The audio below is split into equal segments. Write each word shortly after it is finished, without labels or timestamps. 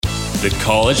The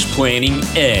College Planning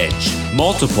Edge.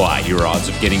 Multiply your odds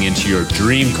of getting into your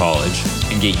dream college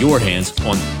and get your hands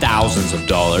on thousands of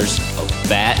dollars of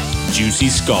fat, juicy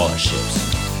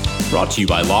scholarships. Brought to you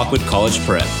by Lockwood College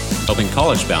Prep, helping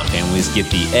college-bound families get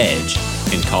the edge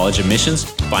in college admissions,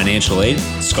 financial aid,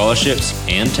 scholarships,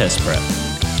 and test prep.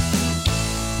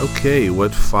 Okay,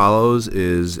 what follows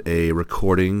is a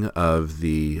recording of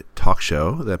the talk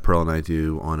show that Pearl and I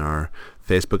do on our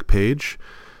Facebook page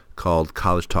called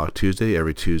College Talk Tuesday,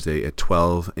 every Tuesday at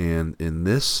 12. And in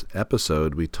this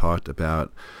episode, we talked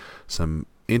about some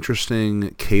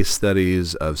interesting case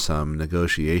studies of some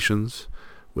negotiations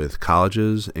with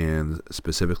colleges and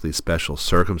specifically special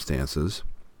circumstances,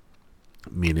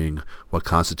 meaning what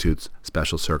constitutes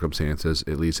special circumstances,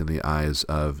 at least in the eyes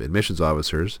of admissions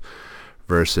officers,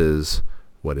 versus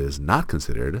what is not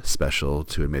considered special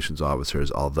to admissions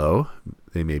officers, although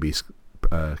they may be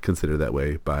considered that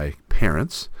way by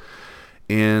parents.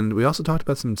 And we also talked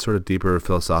about some sort of deeper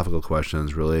philosophical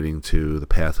questions relating to the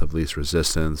path of least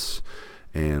resistance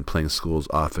and playing schools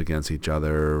off against each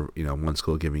other, you know, one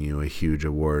school giving you a huge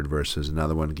award versus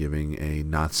another one giving a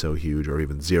not so huge or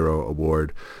even zero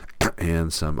award,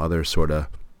 and some other sort of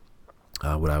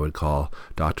what I would call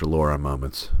Dr. Laura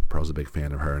moments. Pearl's a big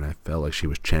fan of her, and I felt like she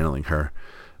was channeling her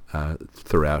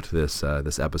throughout this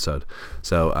episode.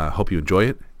 So I hope you enjoy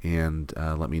it, and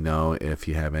let me know if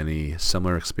you have any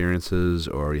similar experiences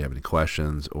or you have any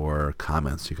questions or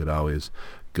comments. You could always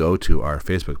go to our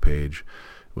Facebook page,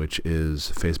 which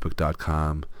is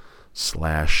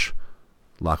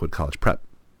facebook.com/Lockwood College Prep.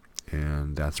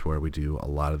 And that's where we do a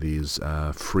lot of these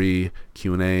free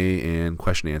Q&A and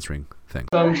question answering things.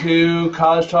 Welcome to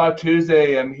College Talk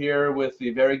Tuesday. I'm here with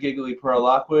the very giggly Pearl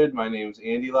Lockwood. My name is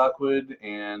Andy Lockwood,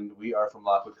 and we are from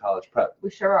Lockwood College Prep. We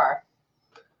sure are.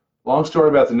 Long story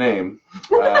about the name.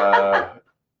 No.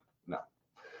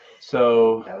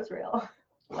 So that was real.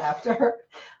 Laughter.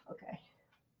 Okay.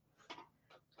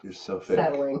 You're so fake.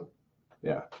 Settling.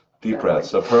 Yeah. Deep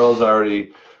breaths. So Pearl's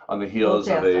already on the heels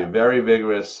of a very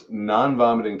vigorous,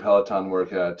 non-vomiting Peloton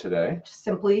workout today. Just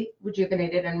simply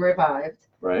rejuvenated and revived.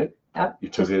 Right? Yep. You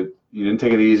didn't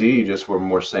take it easy, you just were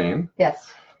more sane.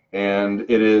 Yes. And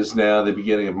it is now the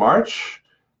beginning of March,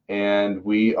 and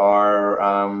we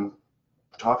are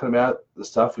talking about the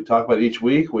stuff we talk about each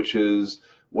week, which is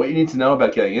what you need to know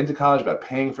about getting into college, about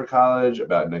paying for college,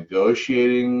 about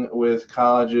negotiating with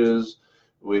colleges,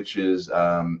 which is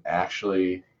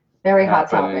actually very hot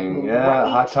topic. Yeah,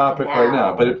 hot topic right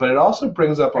now. But it also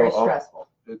brings up very stressful.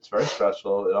 It's very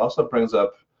stressful. It also brings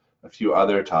up a few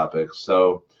other topics.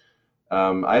 So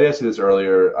I asked you this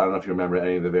earlier. I don't know if you remember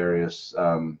any of the various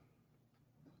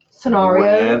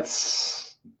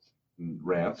scenarios,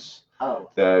 rants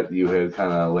that you had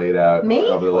kind of laid out. Me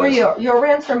over the or last... your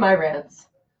rants or my rants?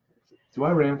 Do I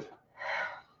rant?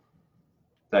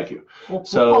 Thank you. We'll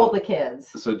poll the kids.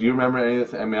 So do you remember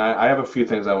anything? I mean, I have a few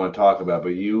things I want to talk about, but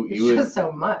you had so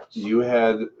much. You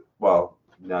had, well,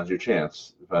 now's your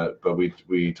chance. But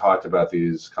we talked about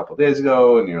these a couple of days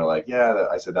ago, and you're like, yeah,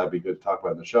 I said that'd be good to talk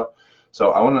about in the show.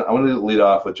 So I want to lead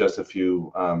off with just a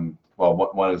few,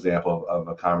 one example of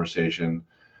a conversation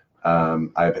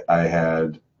I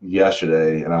had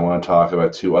yesterday, and I want to talk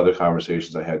about two other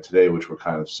conversations I had today, which were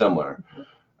kind of similar.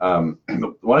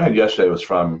 The one I had yesterday was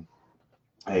from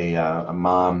a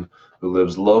mom who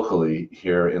lives locally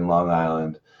here in Long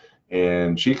Island,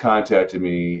 and she contacted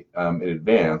me in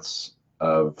advance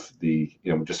of the,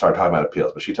 we just started talking about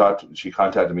appeals, but she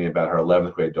contacted me about her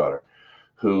 11th grade daughter,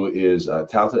 who is a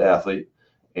talented athlete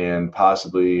and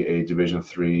possibly a Division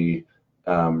III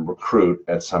recruit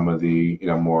at some of the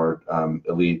more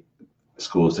elite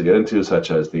schools to get into,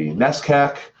 such as the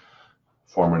NESCAC,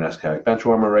 former NESCAC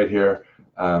benchwarmer right here,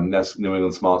 New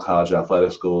England Small College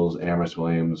Athletic Schools, Amherst,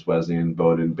 Williams, Wesleyan,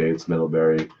 Bowdoin, Bates,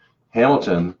 Middlebury.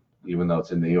 Hamilton, even though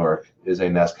it's in New York, is a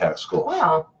NESCAC school.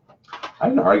 Wow. I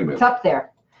had an argument. It's up there.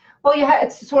 Well,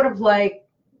 it's sort of like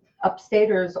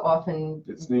upstaters often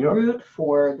root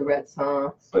for the Red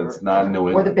Sox. But it's not New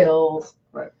England. Or the Bills.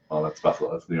 Right. Well, that's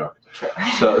Buffalo. That's New York. Sure.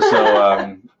 So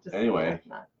anyway,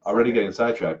 already getting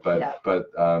sidetracked, but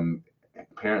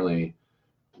apparently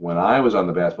when I was on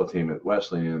the basketball team at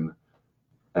Wesleyan,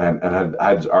 and I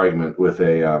had this argument with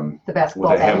a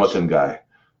Hamilton guy.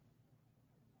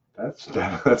 That's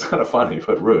kind of funny,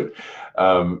 but rude.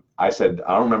 I said,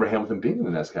 I don't remember Hamilton being in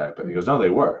the NESCAC, but he goes, no, they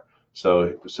were.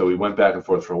 So we went back and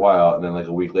forth for a while, and then like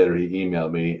a week later, he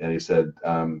emailed me and he said,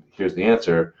 here's the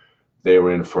answer. They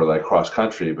were in for like cross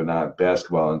country, but not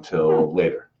basketball until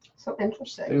later. So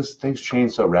interesting. Things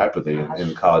change so rapidly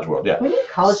in college world. Yeah. We need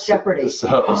college jeopardy.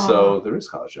 So there is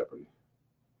college jeopardy.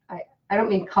 I don't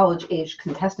mean college-age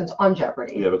contestants on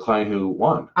Jeopardy. You have a client who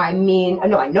won. I mean,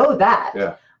 no, I know that.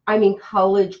 Yeah. I mean,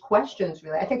 college questions,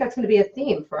 really. I think that's going to be a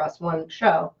theme for us one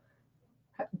show.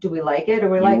 Do we like it or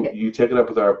we like it? You take it up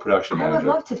with our production manager. I would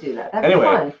love to do that. That'd Anyway,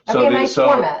 be fun. That'd be a nice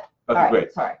format. Okay, All right,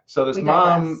 great. Sorry. So this We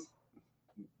mom,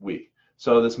 digress.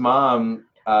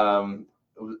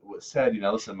 said,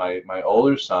 listen, my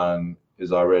older son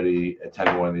is already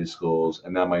attending one of these schools,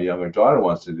 and now my younger daughter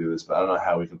wants to do this, but I don't know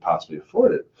how we can possibly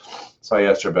afford it. So I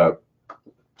asked her about,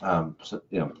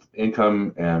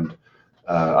 income and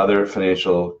other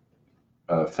financial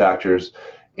factors,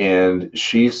 and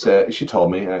she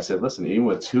told me, and I said, listen, even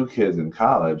with 2 kids in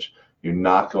college, you're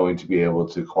not going to be able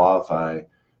to qualify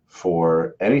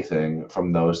for anything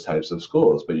from those types of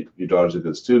schools. But your daughter's a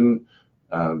good student.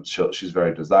 She's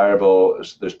very desirable.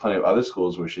 There's plenty of other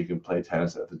schools where she can play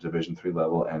tennis at the Division III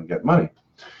level and get money.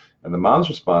 And the mom's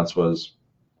response was,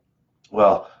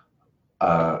 well,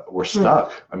 we're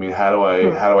stuck. I mean, how do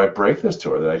I break this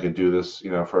to her that I could do this,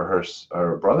 for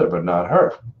her brother, but not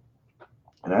her?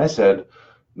 And I said,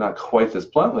 not quite this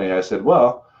bluntly, I said,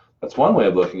 well, that's one way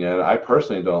of looking at it. I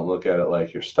personally don't look at it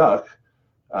like you're stuck.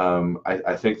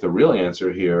 I think the real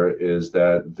answer here is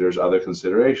that there's other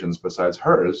considerations besides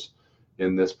hers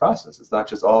in this process. It's not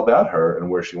just all about her and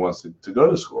where she wants to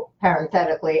go to school.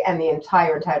 Parenthetically, and the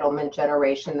entire entitlement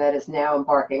generation that is now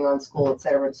embarking on school, et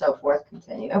cetera, and so forth,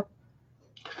 continue.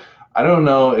 I don't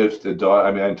know if the daughter,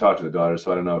 I didn't talk to the daughter,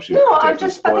 so I don't know if she. No, but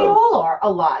they all are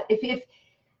a lot. If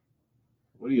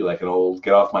What are you, like an old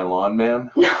get off my lawn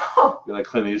man? No. You're like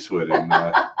Clint Eastwood in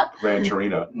Gran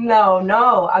Torino.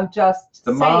 No, I'm just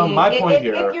saying. My point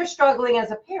here. If you're struggling as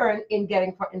a parent in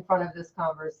getting in front of this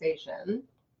conversation,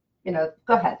 go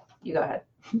ahead. You go ahead.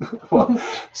 Well,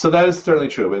 so that is certainly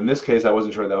true. But in this case, I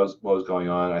wasn't sure that was what was going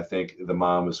on. I think the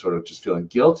mom was sort of just feeling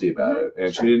guilty about it,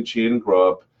 and sure. She didn't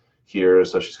grow up here,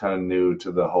 so she's kind of new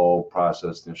to the whole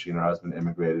process. She and her husband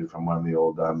immigrated from one of the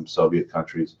old Soviet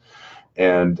countries.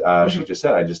 And she just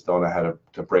said, I just don't know how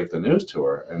to break the news to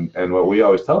her. And what we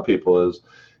always tell people is,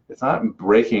 it's not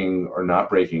breaking or not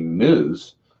breaking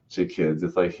news to kids.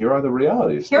 It's like, here are the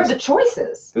realities. Here are the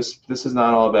choices. This is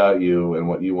not all about you and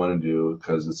what you want to do,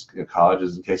 because it's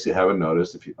colleges, in case you haven't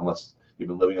noticed, unless you've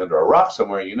been living under a rock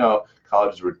somewhere,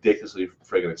 college is ridiculously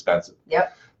friggin' expensive.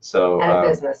 Yep. So and a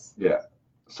business. Yeah.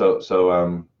 So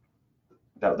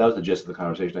that was the gist of the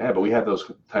conversation I had. But we have those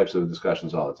types of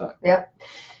discussions all the time. Yep.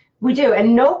 We do,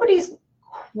 and nobody's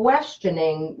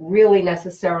questioning really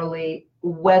necessarily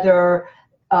whether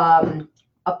a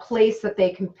place that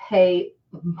they can pay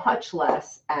much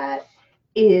less at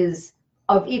is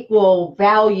of equal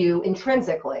value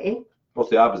intrinsically. Well, it's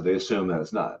the opposite. They assume that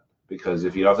it's not, because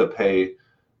if you have to pay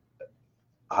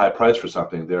a high price for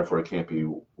something, therefore it can't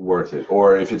be worth it.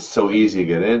 Or if it's so easy to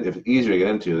get in, if it's easier to get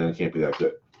into, then it can't be that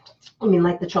good. I mean,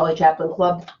 like the Charlie Chaplin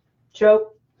Club joke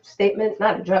statement,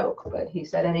 not a joke, but he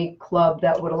said any club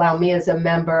that would allow me as a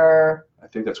member. I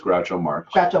think that's Groucho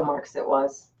Marx. Groucho Marx it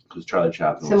was. Because Charlie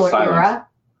Chaplin Similar was silent. era.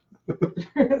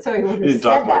 So he would have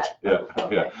said that. Yeah,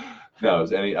 okay. Yeah. No, it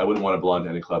was I wouldn't want to belong to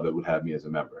any club that would have me as a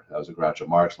member. That was a Groucho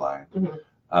Marx line.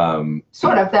 Mm-hmm.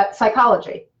 Sort of that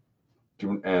psychology.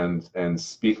 And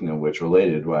speaking of which,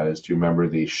 related was, do you remember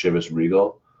the Chivas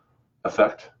Regal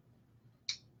effect?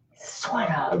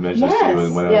 Sort of. I mentioned this to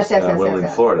you when I was living in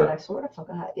Florida. I sort of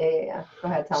forgot. Yeah. Go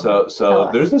ahead. So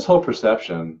there's this whole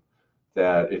perception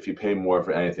that if you pay more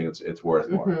for anything, it's worth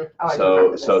more. Mm-hmm.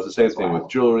 Oh, so it's the same thing with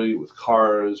jewelry, with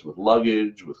cars, with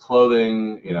luggage, with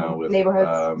clothing. With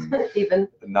neighborhoods, even.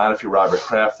 Not if you're Robert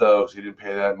Kraft though, because he didn't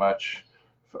pay that much.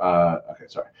 Okay,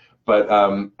 sorry. But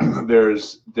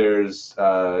it's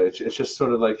just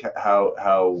sort of like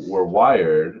how we're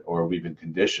wired, or we've been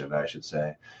conditioned, I should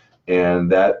say. And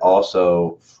that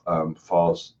also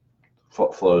flows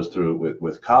through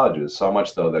with colleges, so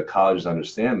much so that colleges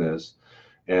understand this.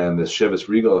 And the Chivas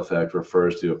Regal effect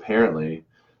refers to, apparently,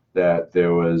 that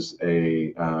there was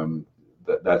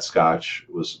that Scotch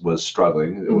was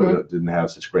struggling. It didn't have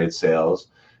such great sales.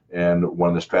 And one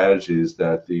of the strategies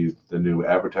that the new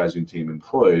advertising team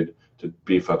employed to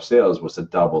beef up sales was to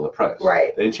double the price.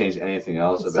 Right. They didn't change anything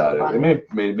else That's about so it.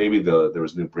 funny. Maybe there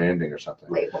was new branding or something.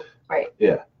 Label. Right.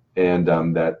 Yeah. And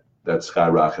that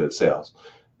skyrocketed sales.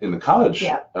 In the college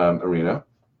arena,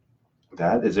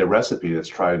 that is a recipe that's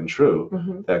tried and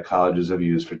true that colleges have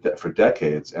used for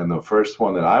decades. And the first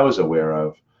one that I was aware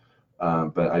of,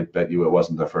 but I bet you it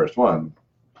wasn't the first one,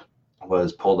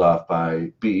 was pulled off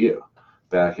by BU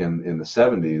back in the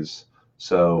 70s.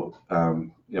 So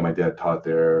my dad taught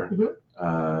there.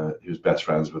 He was best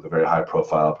friends with a very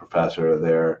high-profile professor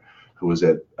there, who was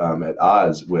at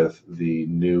odds with the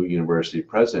new university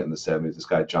president in the 70s, this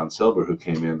guy John Silver, who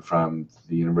came in from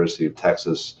the University of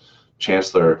Texas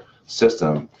chancellor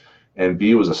system. And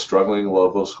BU was a struggling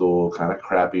local school, kind of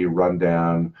crappy,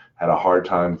 rundown, had a hard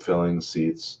time filling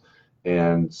seats.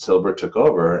 And Silver took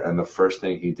over, and the first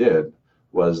thing he did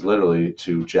was literally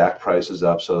to jack prices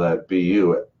up so that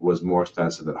BU was more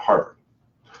expensive than Harvard.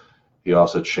 He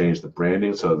also changed the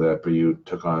branding so that BU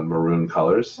took on maroon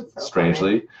colors, That's so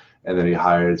strangely. funny. And then he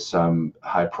hired some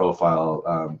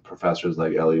high-profile professors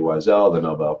like Elie Wiesel, the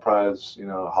Nobel Prize,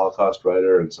 Holocaust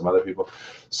writer, and some other people.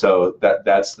 So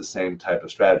that's the same type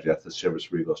of strategy. That's the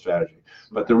Chivas Regal strategy.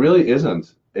 But there really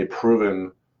isn't a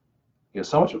proven,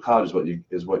 so much of college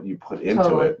is what you put into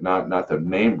Totally. it, not the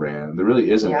name brand. There really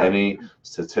isn't Yeah. any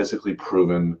statistically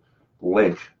proven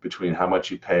link between how much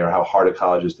you pay or how hard a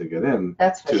college is to get in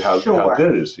That's for to how sure.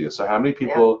 good it is to you. So how many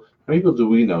people do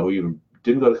we know who even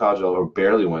didn't go to college at all, or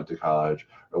barely went to college,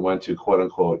 or went to quote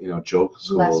unquote joke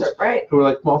schools, Lesser, right? who were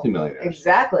like multimillionaires?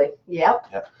 Exactly. Yep.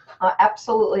 Yep.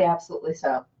 Absolutely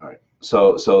so. All right.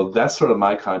 So that's sort of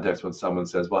my context when someone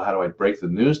says, well, how do I break the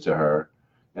news to her?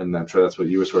 And I'm sure that's what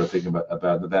you were sort of thinking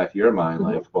about in the back of your mind,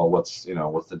 Mhm. like, well, what's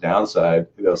the downside?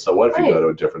 So what if you Right. go to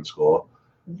a different school?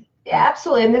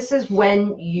 Absolutely. And this is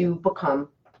when you become,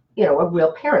 a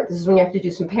real parent. This is when you have to do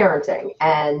some parenting.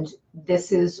 And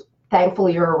this is,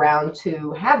 thankfully, you're around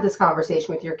to have this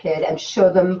conversation with your kid and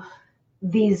show them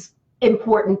these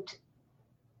important,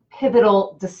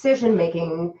 pivotal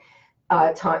decision-making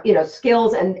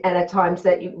skills and at times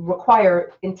that you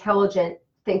require intelligent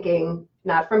thinking,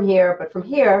 not from here, but from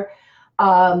here,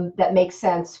 that makes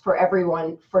sense for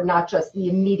everyone, for not just the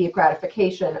immediate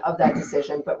gratification of that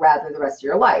decision, but rather the rest of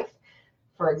your life.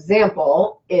 For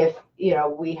example, if,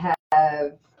 we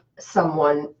have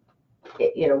someone,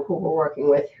 who we're working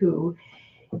with who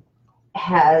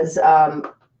has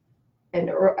an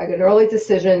early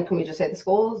decision, can we just say the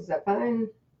schools? Is that fine?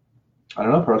 I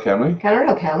don't know, Pearl, can we? I don't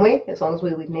know, can we? As long as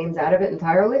we leave names out of it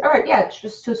entirely. All right, yeah, it's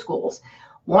just 2 schools.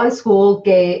 One school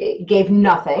gave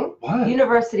nothing. What?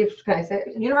 University of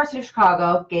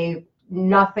Chicago gave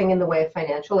nothing in the way of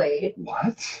financial aid.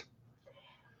 What?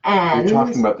 And You're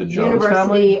talking about the Jones University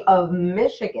family? of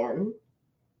Michigan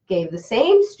gave the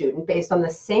same student, based on the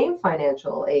same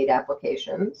financial aid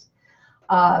applications,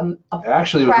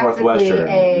 Actually, it was practically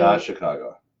Northwestern, not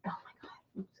Chicago.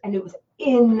 and it was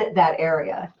in that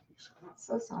area.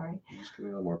 So sorry. I'm just getting a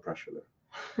little more pressure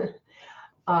there.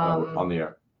 On On the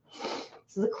air.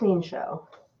 This is a clean show.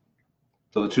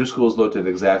 So the 2 schools looked at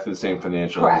exactly the same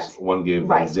financials. Correct. One gave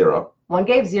Right. 0. One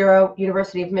gave 0.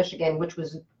 University of Michigan, which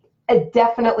was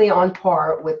definitely on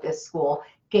par with this school,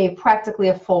 gave practically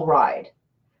a full ride.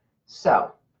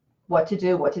 So what to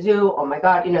do? Oh my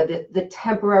God, the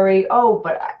temporary,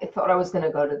 but I thought I was going to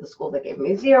go to the school that gave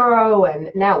me 0.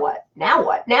 And now what?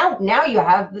 Now you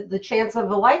have the chance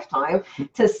of a lifetime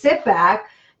to sit back,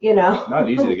 Not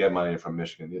easy to get money from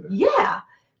Michigan either. Yeah.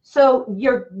 So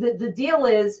the deal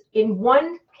is, in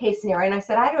one case scenario, and I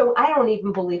said, I don't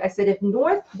even believe, I said, if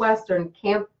Northwestern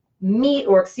can't meet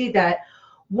or exceed that,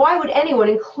 why would anyone,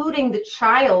 including the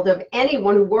child of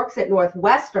anyone who works at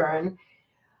Northwestern,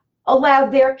 allow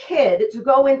their kid to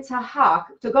go into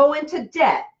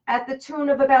debt at the tune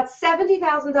of about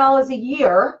 $70,000 a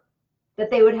year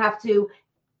that they would have to,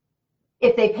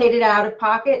 if they paid it out of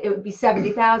pocket, it would be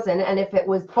 $70,000, and if it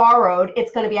was borrowed,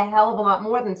 it's going to be a hell of a lot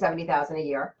more than $70,000 a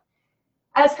year,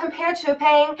 as compared to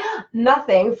paying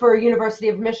nothing for a University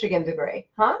of Michigan degree,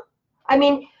 huh? I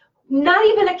mean, not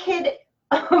even a kid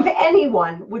of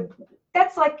anyone would.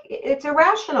 That's like, it's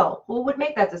irrational. Who would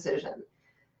make that decision?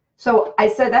 So I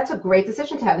said that's a great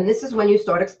decision to have, and this is when you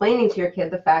start explaining to your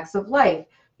kid the facts of life.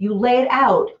 You lay it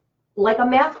out like a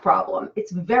math problem.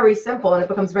 It's very simple, and it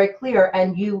becomes very clear,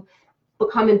 and you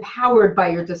become empowered by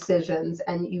your decisions,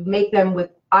 and you make them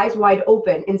with eyes wide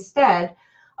open, instead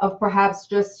of perhaps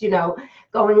just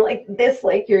going like this,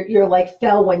 like you're like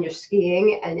fell when you're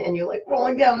skiing, and you're like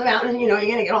rolling down the mountain, you're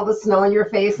gonna get all the snow on your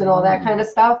face and all that kind of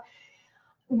stuff,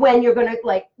 when you're gonna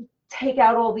like take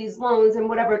out all these loans and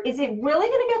whatever. Is it really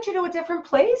gonna get you to a different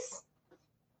place?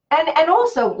 And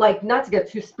also, like, not to get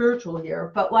too spiritual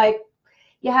here, but like,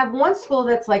 you have one school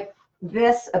that's like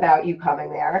this about you coming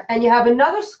there, and you have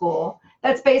another school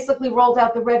that's basically rolled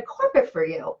out the red carpet for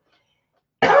you.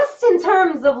 Just in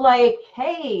terms of like,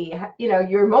 hey,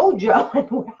 your mojo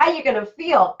and how you're gonna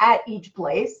feel at each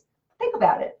place. Think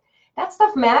about it. That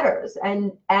stuff matters,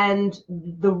 and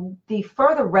the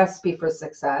further recipe for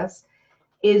success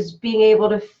is being able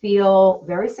to feel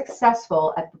very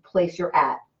successful at the place you're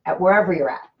at wherever you're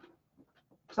at.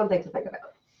 Something to think about.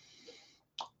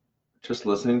 just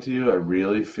listening to you, I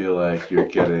really feel like you're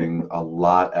getting a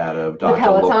lot out of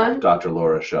Peloton? Dr.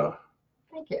 Laura's show.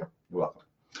 Thank you. You're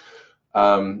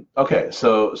welcome. Okay,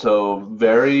 so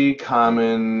very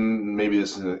common, maybe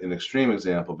this is an extreme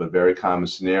example, but very common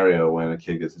scenario when a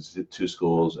kid gets into two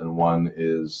schools and one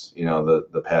is,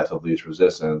 the path of least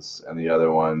resistance and the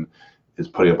other one is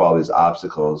putting up all these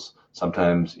obstacles.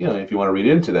 Sometimes, if you want to read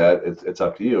into that, it's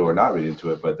up to you, or not read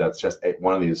into it, but that's just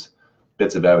one of these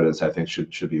bits of evidence I think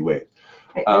should be weighed.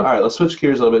 All right, let's switch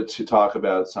gears a little bit to talk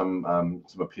about some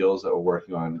appeals that we're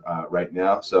working on right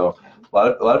now. So a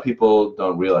lot of people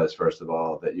don't realize, first of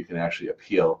all, that you can actually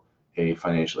appeal a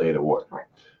financial aid award. Right.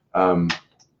 By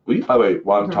the way,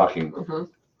 while I'm talking,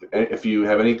 if you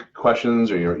have any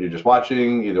questions or you're just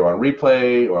watching either on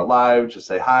replay or live, just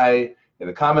say hi in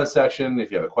the comments section. If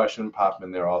you have a question, pop them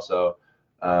in there also.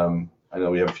 I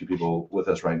know we have a few people with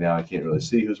us right now. I can't really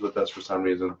see who's with us for some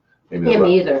reason.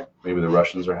 Me either. Maybe the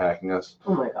Russians are hacking us.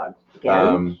 Oh my God!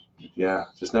 Again? Yeah,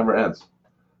 it just never ends.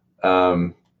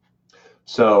 Will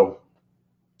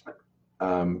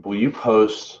you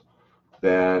post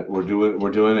that we're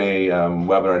doing a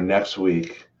webinar next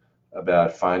week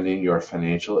about finding your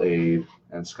financial aid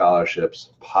and scholarships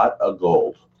pot of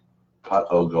gold.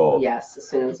 Yes, as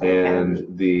soon as I can.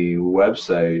 And the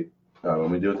website,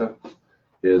 let me do it then,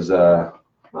 is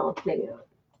well, maybe not.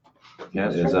 yeah,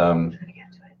 is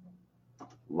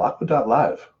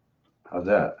Lockwood.live. How's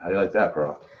that? How do you like that,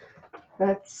 Pearl?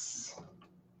 That's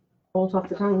rolls off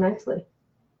the tongue nicely.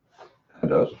 It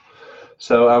does.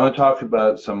 So I'm going to talk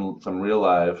about some real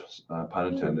live,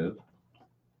 pun intended,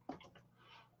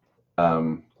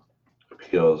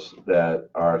 appeals that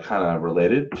are kind of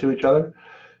related to each other.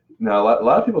 Now, a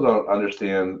lot of people don't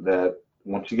understand that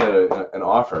once you get an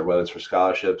offer, whether it's for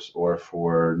scholarships or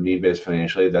for need-based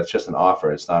financial aid, that's just an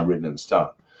offer. It's not written in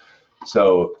stone.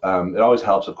 So it always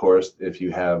helps, of course, if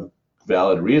you have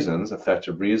valid reasons,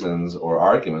 effective reasons, or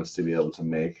arguments to be able to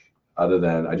make other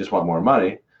than, I just want more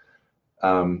money.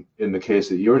 In the case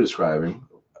that you were describing,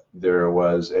 there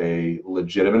was a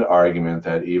legitimate argument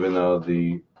that even though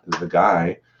the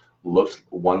guy looked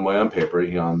one way on paper,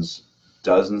 he owns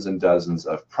dozens and dozens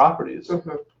of properties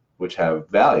which have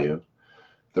value.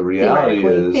 The reality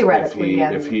is,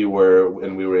 if he were,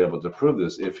 and we were able to prove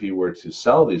this, if he were to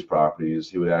sell these properties,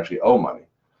 he would actually owe money.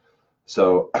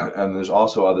 So, and there's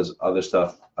also other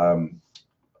stuff,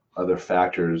 other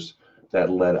factors that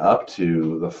led up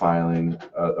to the filing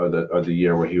or the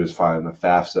year where he was filing the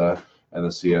FAFSA and the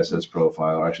CSS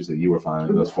profile, or I should say you were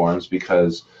filing those forms,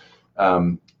 because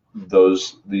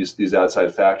these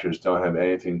outside factors don't have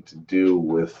anything to do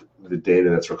with the data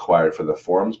that's required for the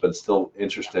forms, but it's still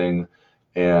interesting,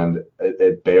 and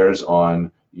it bears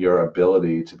on your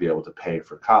ability to be able to pay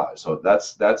for college. So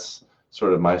that's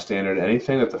sort of my standard.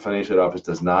 Anything that the financial aid office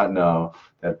does not know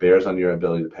that bears on your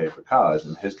ability to pay for college.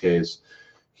 In his case,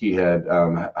 he had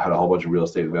had a whole bunch of real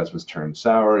estate investments turn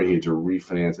sour. He had to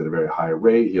refinance at a very high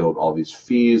rate. He owed all these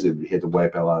fees, and he had to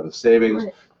wipe out a lot of the savings.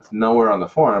 Right. It's nowhere on the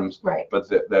forms, right. But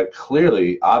that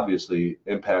clearly, obviously,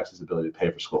 impacts his ability to pay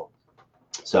for school.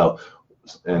 So,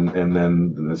 and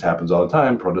then this happens all the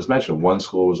time. Pearl just mentioned one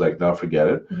school was like, no, forget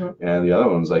it, and the other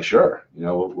one was like, sure,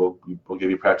 we'll give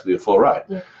you practically a full ride.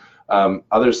 Yeah.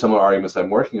 Other similar arguments I'm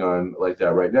working on like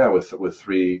that right now with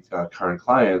three current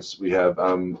clients. We have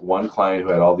one client who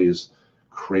had all these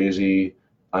crazy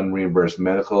unreimbursed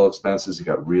medical expenses. He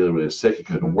got really, really sick. He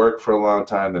couldn't work for a long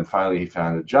time. Then finally he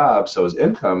found a job. So his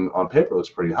income on paper looks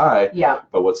pretty high. Yeah.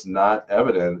 But what's not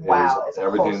evident is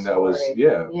everything that was,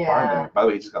 fine. By the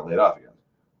way, he just got laid off again.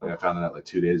 Like I found that out like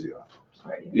 2 days ago.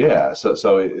 Right. Yeah.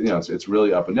 So it's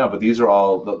really up and down. But these are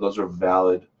all, those are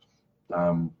valid,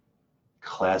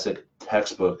 classic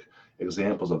textbook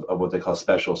examples of what they call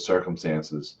special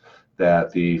circumstances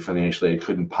that the financial aid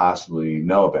couldn't possibly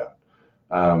know about.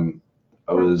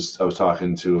 I was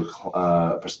talking to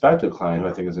a prospective client who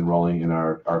I think is enrolling in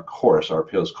our course, our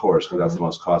appeals course, because that's the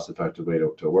most cost-effective way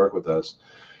to work with us.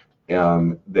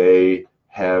 They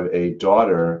have a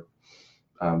daughter.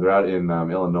 They're out in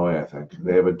Illinois, I think.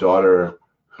 They have a daughter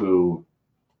who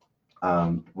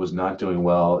was not doing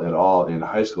well at all in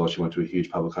high school. She went to a huge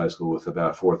public high school with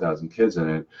about 4,000 kids in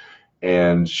it,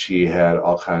 and she had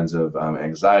all kinds of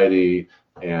anxiety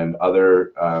and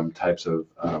other types of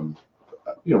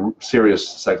serious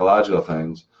psychological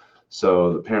things.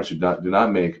 So the parents do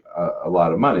not make a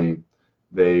lot of money.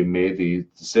 They made the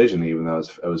decision, even though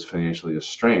it was financially a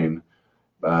strain,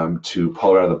 to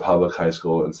pull her out of the public high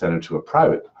school and send her to a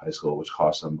private high school, which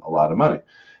costs them a lot of money.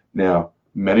 Now,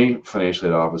 many financial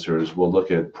aid officers will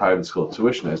look at private school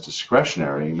tuition as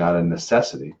discretionary, not a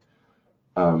necessity,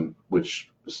 which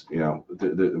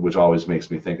always makes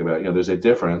me think about, there's a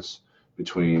difference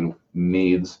between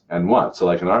needs and wants. So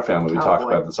like in our family, we talk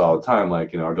about this all the time.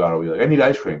 Like, our daughter will be like, I need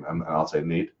ice cream. And I'll say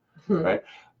need, right?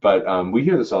 But we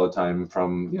hear this all the time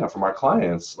from, from our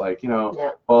clients, like, well,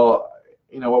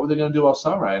 what were they going to do all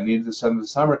summer? I needed to send them to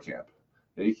summer camp.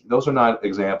 Those are not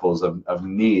examples of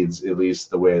needs, at least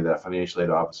the way that financial aid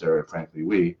officer, and frankly,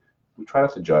 we try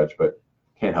not to judge, but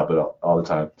can't help it all the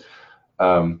time.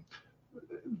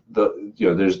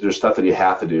 There's stuff that you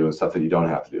have to do and stuff that you don't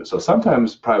have to do. So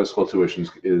sometimes private school tuition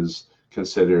is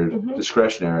considered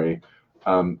discretionary.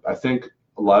 I think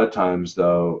a lot of times,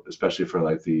 though, especially for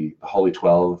like the Holy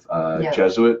 12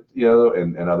 Jesuit,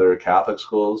 and other Catholic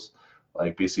schools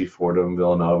like BC Fordham,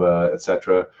 Villanova,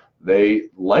 etc., they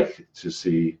like to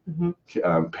see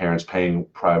parents paying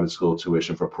private school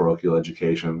tuition for parochial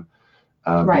education,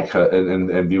 because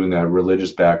and viewing that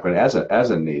religious background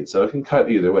as a need. So it can cut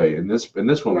either way. In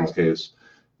this woman's case,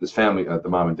 this family, the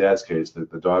mom and dad's case,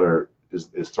 the daughter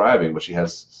is thriving, but she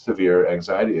has severe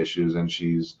anxiety issues, and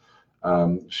she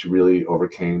really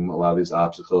overcame a lot of these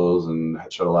obstacles and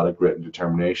showed a lot of grit and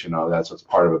determination, and all that. So it's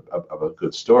part of a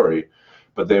good story,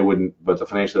 but the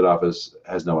financial aid office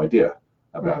has no idea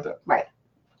about that. Right.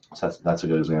 So that's a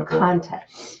good example.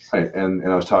 Context. Right. And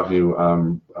I was talking to you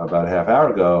about a half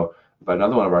hour ago about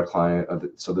another one of our client.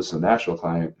 So this is a national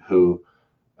client who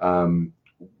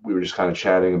we were just kind of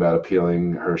chatting about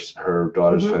appealing her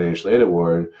daughter's financial aid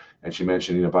award, and she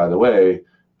mentioned, by the way,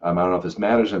 I don't know if this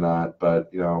matters or not, but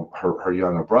her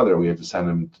younger brother, we had to send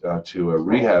him to a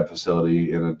rehab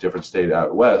facility in a different state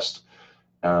out west.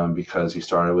 Because he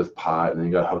started with pot and then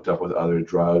he got hooked up with other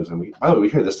drugs, and we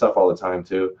hear this stuff all the time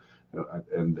too,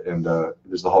 and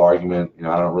there's the whole argument.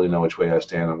 I don't really know which way I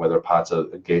stand on whether pot's a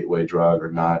gateway drug or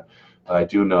not. But I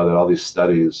do know that all these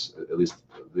studies, at least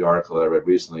the article that I read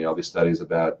recently, all these studies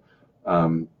about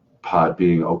pot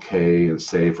being okay and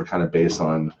safe are kind of based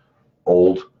on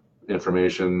old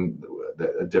information,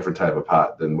 a different type of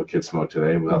pot than what kids smoke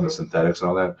today without the synthetics and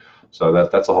all that. So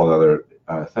that's a whole other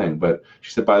thing. But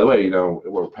she said, by the way,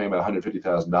 we're paying about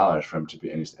 $150,000 for him to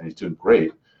be, and he's doing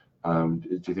great.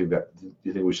 Do you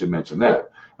think we should mention that?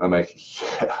 And I'm like,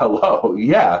 hello,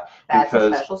 yeah. That's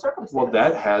because, a special circumstance. Well,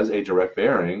 that has a direct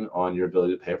bearing on your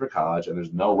ability to pay for college, and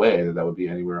there's no way that would be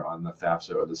anywhere on the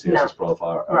FAFSA or the CSS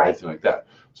profile or anything like that.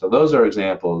 So those are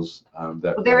examples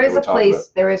that there is a place.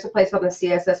 There is a place on the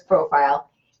CSS profile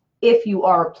if you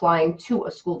are applying to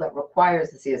a school that requires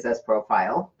the CSS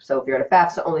profile. So if you're at a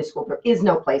FAFSA only school, there is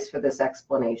no place for this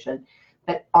explanation.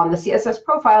 But on the CSS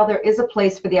profile, there is a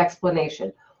place for the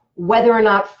explanation. Whether or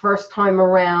not first time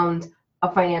around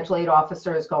a financial aid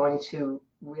officer is going to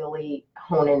really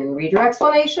hone in and read your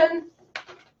explanation,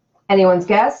 anyone's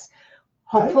guess.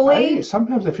 Hopefully.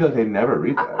 Sometimes I feel like they never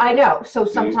read that. I know. So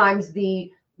sometimes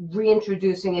the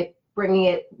reintroducing it, bringing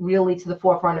it really to the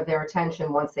forefront of their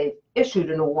attention once they've issued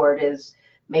an award is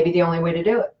maybe the only way to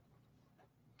do it.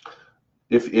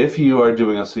 If you are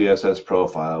doing a CSS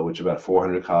profile, which about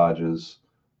 400 colleges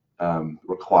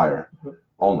require,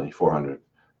 only 400,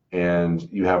 and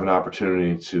you have an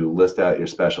opportunity to list out your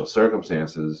special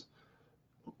circumstances,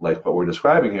 like what we're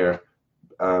describing here,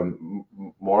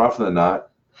 more often than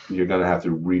not, you're going to have to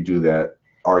redo that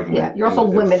argument. Yeah, you're also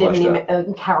limited in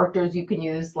the characters you can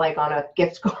use, like on a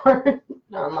gift card,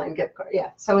 online gift card.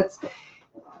 Yeah, so it's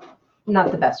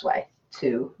not the best way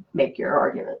to make your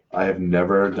argument. I have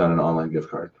never done an online gift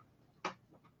card.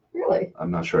 Really?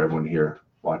 I'm not sure everyone here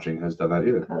watching has done that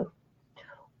either.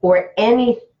 Or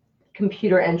any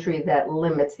computer entry that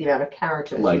limits the amount of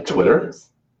characters. Like Twitter? Use.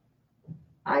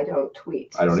 I don't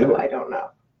tweet. I don't either. I don't know.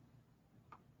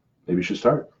 Maybe you should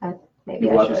start. Maybe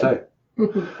I should. To say.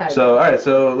 So, all right.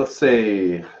 So let's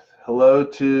say hello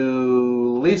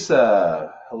to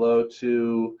Lisa. Hello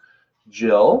to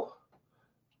Jill.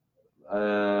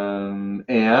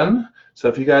 Anne. So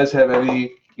if you guys have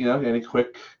any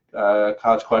quick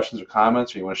college questions or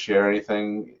comments, or you want to share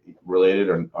anything related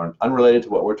or unrelated to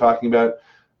what we're talking about,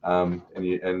 and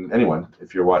anyone,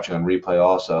 if you're watching on replay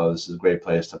also, this is a great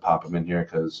place to pop them in here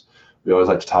because we always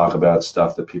like to talk about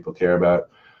stuff that people care about.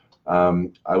 I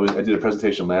did a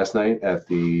presentation last night at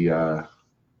the, I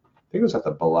think it was at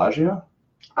the Bellagio.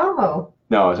 Oh.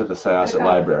 No, it was at the Syosset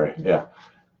Library. Yeah.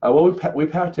 Well, we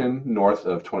packed in north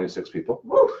of 26 people.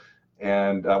 Woo.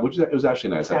 And it was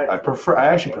actually nice. I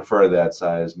actually prefer that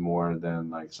size more than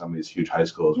like some of these huge high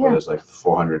schools where there's like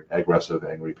 400 aggressive,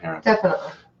 angry parents.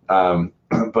 Definitely.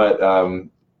 But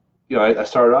I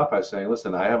started off by saying,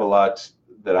 listen, I have a lot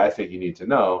that I think you need to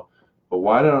know, but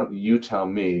why don't you tell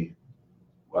me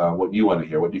what you want to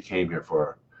hear, what you came here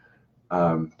for,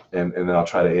 and then I'll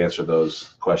try to answer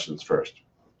those questions first.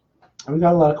 And we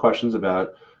got a lot of questions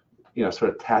about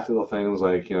sort of tactical things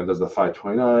like, does the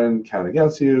 529 count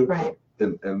against you? Right.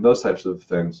 And those types of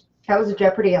things. That was a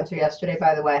Jeopardy answer yesterday,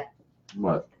 by the way.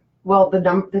 What? Well,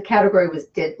 the category was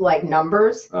like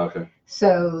numbers. Okay.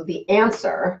 So the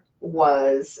answer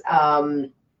was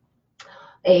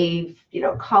a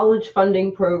college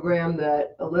funding program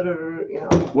that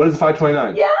What is the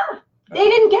 529? Yeah, they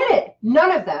didn't get it.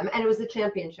 None of them, and it was the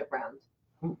championship round.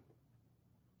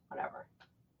 Whatever.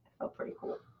 It felt pretty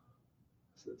cool.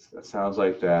 That sounds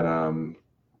like that.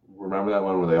 Remember that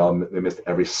one where they missed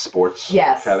every sports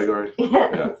Yes. category?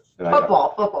 Yeah.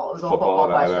 Football. It was all football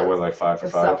and questions. I went like 5 for It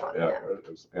was 5. so fun,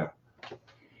 Yeah.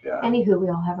 Yeah. Anywho, we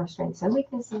all have our strengths and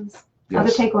weaknesses. Yes.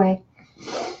 Other takeaway.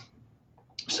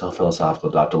 So philosophical,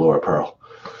 Dr. Laura Pearl.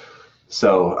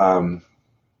 So,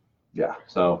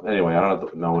 So anyway, I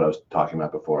don't know what I was talking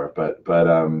about before, but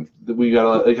we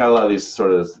got a lot of these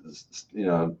sort of,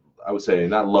 I would say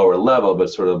not lower level, but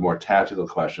sort of more tactical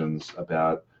questions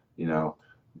about,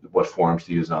 what forms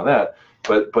to use and all that.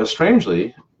 But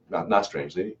strangely, not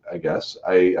strangely, I guess,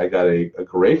 I got a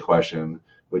great question,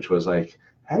 which was like,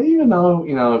 how do you even know,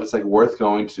 if it's like worth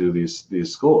going to these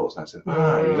schools? And I said,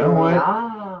 you know what?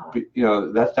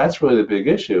 That's really the big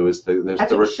issue is the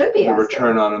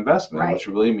return on investment, right. Which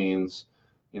really means,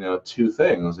 two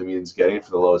things. It means getting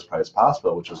for the lowest price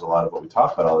possible, which is a lot of what we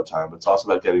talk about all the time, but it's also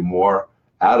about getting more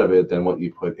out of it than what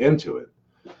you put into it.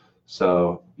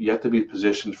 So you have to be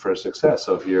positioned for success.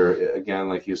 So if you're, again,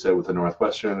 like you said with the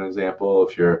Northwestern example,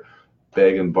 if you're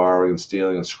begging, borrowing,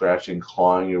 stealing, and scratching,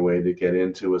 clawing your way to get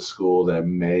into a school that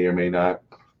may or may not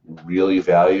really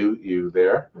value you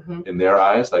there, in their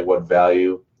eyes, like what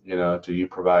value, do you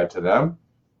provide to them,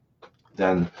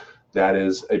 then that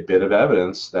is a bit of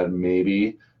evidence that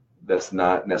maybe that's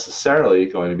not necessarily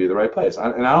going to be the right place.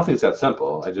 And I don't think it's that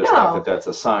simple. I just think that that's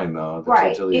a sign, though.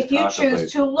 Right. If you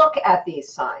choose to look at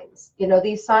these signs,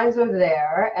 these signs are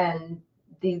there, and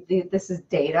this is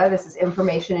data, this is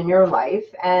information in your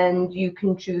life, and you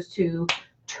can choose to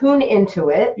tune into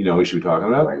it. You know what we should be talking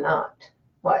about? Or not.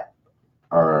 What?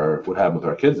 What happened with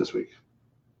our kids this week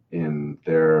in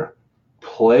their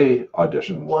play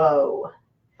auditions. Whoa.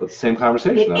 But the same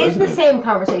conversation. It is the same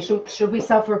conversation. Should we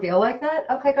self-reveal like that?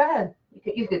 Okay, go ahead.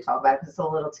 You could talk about it because it's a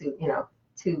little too,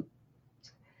 it's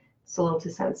a little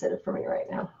too sensitive for me right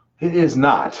now. It is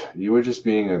not. You were just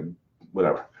being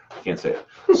whatever. I can't say it.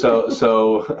 So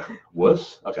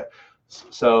was okay.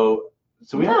 So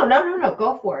we no.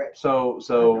 Go for it. So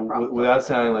without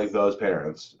sounding like those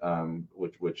parents,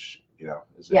 which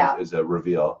is a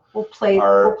reveal. We'll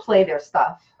play their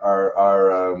stuff.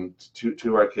 Our two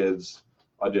of our kids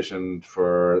auditioned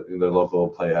for the local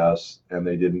playhouse, and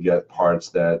they didn't get parts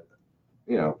that,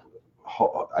 I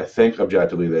think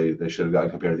objectively they should have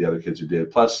gotten compared to the other kids who did.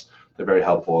 Plus, they're very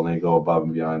helpful and they go above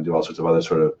and beyond, do all sorts of other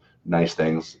sort of nice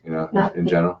things, in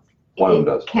general. One of them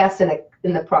does. Cast in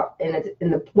what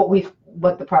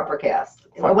the proper cast,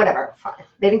 whatever. Fine.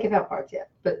 They didn't give out parts yet,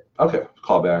 but okay,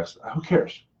 callbacks. Who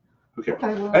cares? Okay,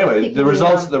 well, anyway, the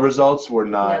results were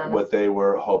not what they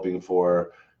were hoping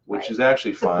for, which is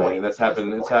actually fine. And that's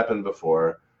happened. It's happened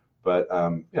before, but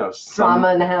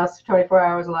drama in the house for 24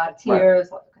 hours, a lot of tears.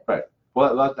 Right.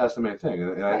 Well, that's the main thing.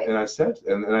 And I said,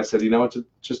 you know what,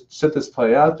 just sit this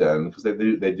play out then, because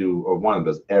they do, or one of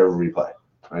them does every play,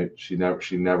 right? She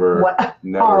never. What a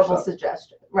horrible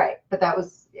suggestion. Right, but that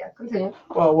was continue.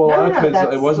 Well,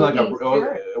 it wasn't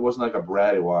like a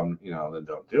bratty one, then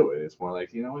don't do it. It's more like,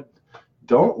 what,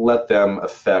 don't let them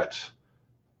affect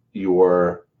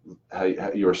your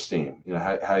esteem,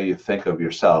 how you think of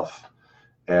yourself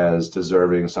as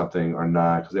deserving something or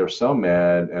not, because they were so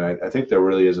mad. And I think there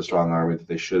really is a strong argument that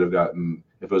they should have gotten,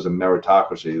 if it was a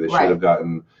meritocracy, they should have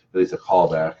gotten at least a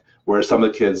callback. Whereas some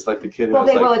of the kids, like the kid who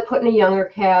they were putting a younger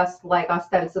cast,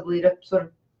 ostensibly to sort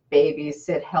of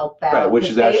babysit, help out. Right, which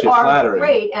is actually flattering.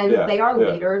 Great, and they are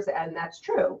leaders, and that's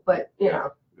true. But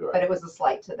but it was a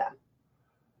slight to them.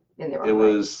 It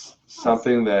was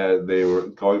something that they were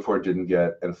going for, didn't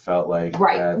get, and felt like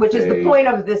which is the point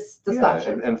of this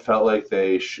discussion. And felt like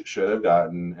they should have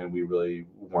gotten, and we really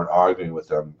weren't arguing with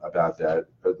them about that.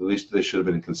 But at least they should have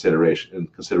been in consideration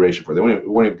for. They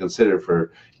weren't even considered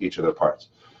for each of their parts.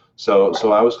 So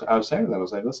I was saying to them, I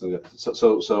was like, listen,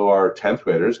 so our 10th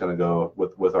grader is going to go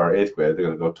with our 8th grader. They're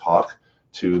going to go talk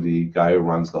to the guy who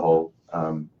runs the whole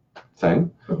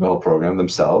thing, the whole program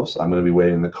themselves. I'm going to be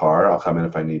waiting in the car. I'll come in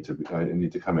if I need to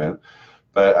come in.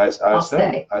 But I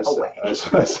said,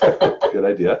 good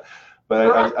idea.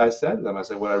 But I said to them, I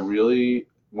said, what I really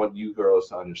want you girls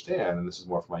to understand, and this is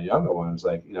more for my younger ones,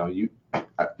 like,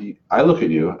 I look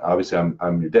at you, obviously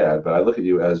I'm your dad, but I look at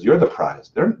you as you're the prize.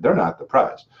 They're not the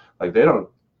prize. Like, they don't,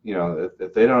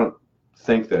 if they don't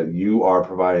think that you are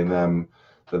providing them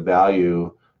the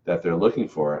value that they're looking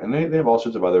for. And they have all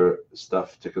sorts of other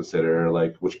stuff to consider,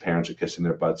 like which parents are kissing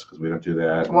their butts, because we don't do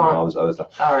that, and all this other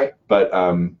stuff. All right. But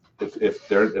if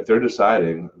they're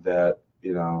deciding that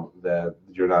that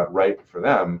you're not right for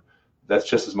them, that's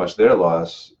just as much their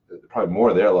loss, probably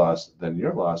more their loss than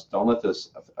your loss. Don't let this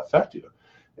affect you.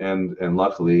 And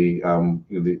luckily,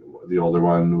 the older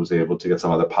one was able to get some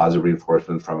other positive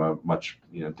reinforcement from a much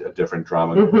a different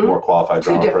drama, more qualified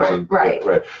drama person.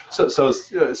 Right.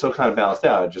 So kind of balanced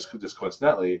out, just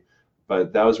coincidentally.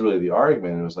 But that was really the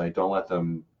argument. It was like, don't let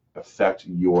them affect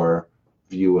your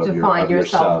view of your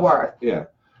self-worth. Yeah.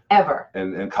 Ever.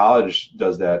 And college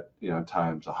does that,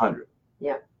 times 100.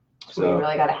 Yeah. So you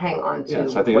really got to hang on to. Yeah.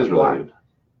 So I think it is related.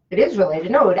 It is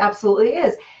related. No, it absolutely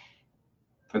is.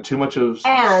 And too much of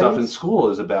stuff in school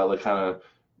is about like kind of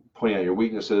pointing out your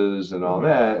weaknesses and all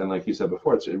that. And like you said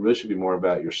before, it really should be more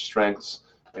about your strengths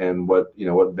and what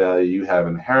value you have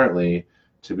inherently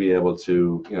to be able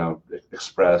to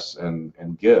express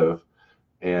and give.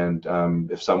 And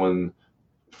if someone,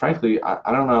 frankly,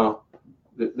 I don't know,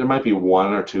 there might be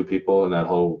one or two people in that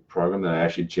whole program that I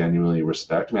actually genuinely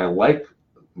respect. I mean, I like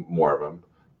more of them,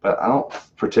 but I don't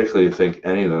particularly think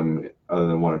any of them, other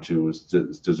than one or two, is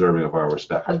deserving of our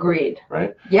respect. Agreed.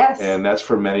 Right? Yes. And that's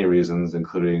for many reasons,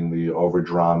 including the over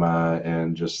drama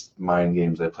and just mind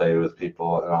games they play with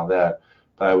people and all that.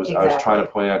 But I was trying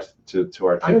to point out to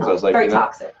our kids, I was like, very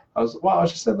toxic. I was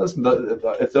just saying, listen,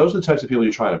 if those are the types of people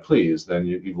you're trying to please, then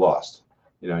you've lost.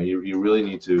 You really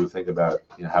need to think about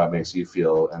how it makes you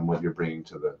feel and what you're bringing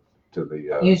to the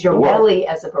use your belly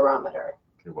as a barometer.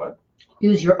 Your what?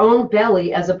 Use your own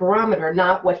belly as a barometer,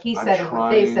 not what he said and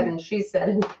what they said and she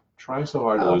said. Trying so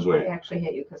hard to lose weight. I actually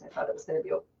hate you because I thought it was going to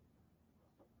be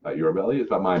about your belly. It's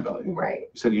about my belly. Right.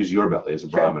 You said use your belly as a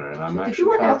barometer, and I'm actually. Did you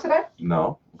work out today?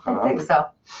 No. I don't think so.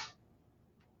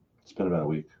 It's been about a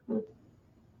week.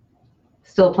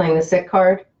 Still playing the sick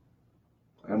card?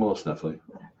 I'm a little sniffly.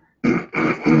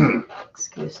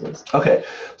 Excuses. Okay,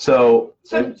 so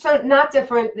not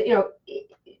different.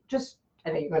 Just I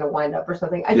know you're going to wind up or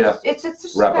something. It's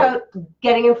just about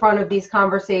getting in front of these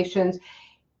conversations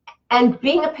and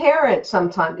being a parent.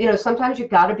 Sometimes sometimes you've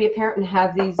got to be a parent and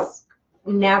have these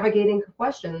navigating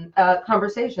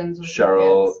conversations. With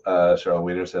Cheryl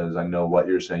Wiener says, "I know what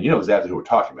you're saying. You know exactly who we're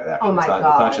talking about. Actually, oh my God.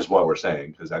 It's not just what we're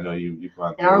saying, because I know you've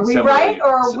gone through. Are we right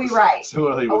or are we right?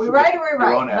 Similarly, are we right or are we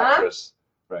right? Your own actress,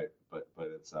 right? But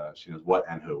it's she knows what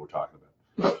and who we're talking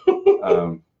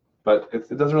about. But it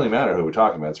doesn't really matter who we're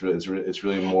talking about. It's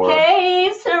really more.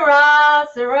 Hey, Sarah,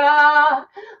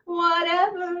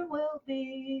 whatever will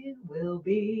be, will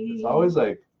be. It's always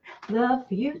like. The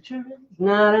future is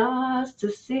not ours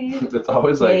to see. It's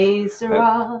always like. Hey,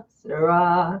 Sarah,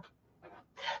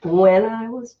 when I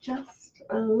was just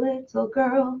a little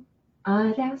girl,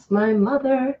 I'd ask my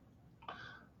mother.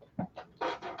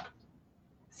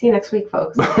 See you next week,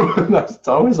 folks. It's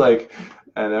always like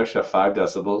an extra 5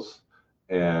 decibels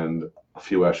and a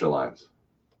few extra lines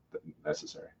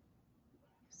necessary.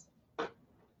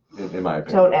 In my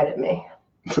opinion. Don't edit me.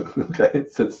 Okay,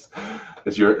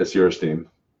 it's your esteem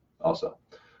also.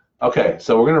 Okay,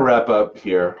 so we're gonna wrap up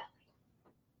here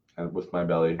and with my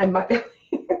belly. And my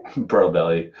Pearl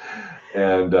belly.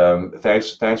 And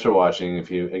thanks for watching.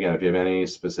 If you have any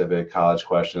specific college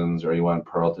questions, or you want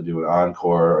Pearl to do an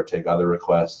encore or take other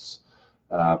requests,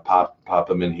 pop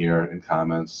them in here in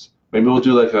comments. Maybe we'll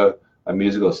do like a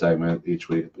musical segment each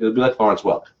week. It'll be like Lawrence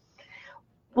Welk.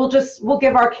 We'll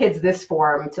give our kids this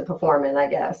forum to perform in, I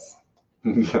guess.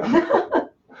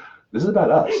 This is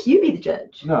about us. You be the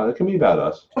judge. No, it can be about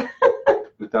us.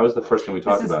 That was the first thing we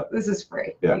talked about. This is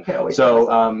free. Yeah. You can always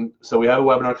so we have a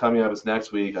webinar coming up. It's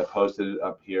next week. I posted it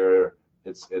up here.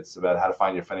 It's about how to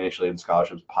find your financial aid and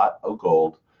scholarships pot of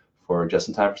gold for just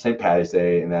in time for St. Patty's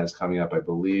Day, and that is coming up, I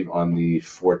believe, on the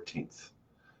 14th.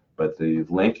 But the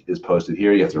link is posted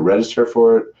here. You have to register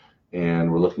for it,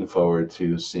 and we're looking forward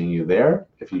to seeing you there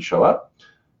if you show up.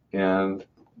 And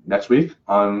next week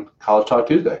on College Talk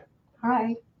Tuesday.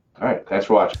 All right, thanks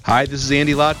for watching. Hi, this is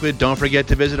Andy Lockwood. Don't forget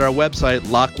to visit our website,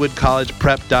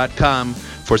 lockwoodcollegeprep.com,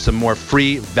 for some more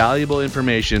free, valuable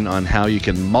information on how you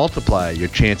can multiply your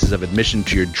chances of admission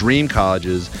to your dream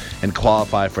colleges and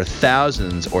qualify for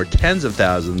thousands or tens of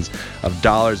thousands of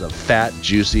dollars of fat,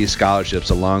 juicy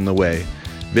scholarships along the way.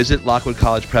 Visit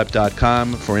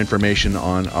lockwoodcollegeprep.com for information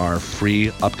on our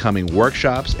free upcoming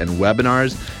workshops and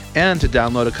webinars, and to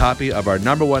download a copy of our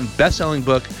 #1 best-selling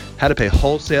book, How to Pay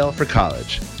Wholesale for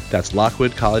College. That's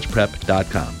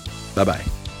lockwoodcollegeprep.com.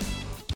 Bye-bye.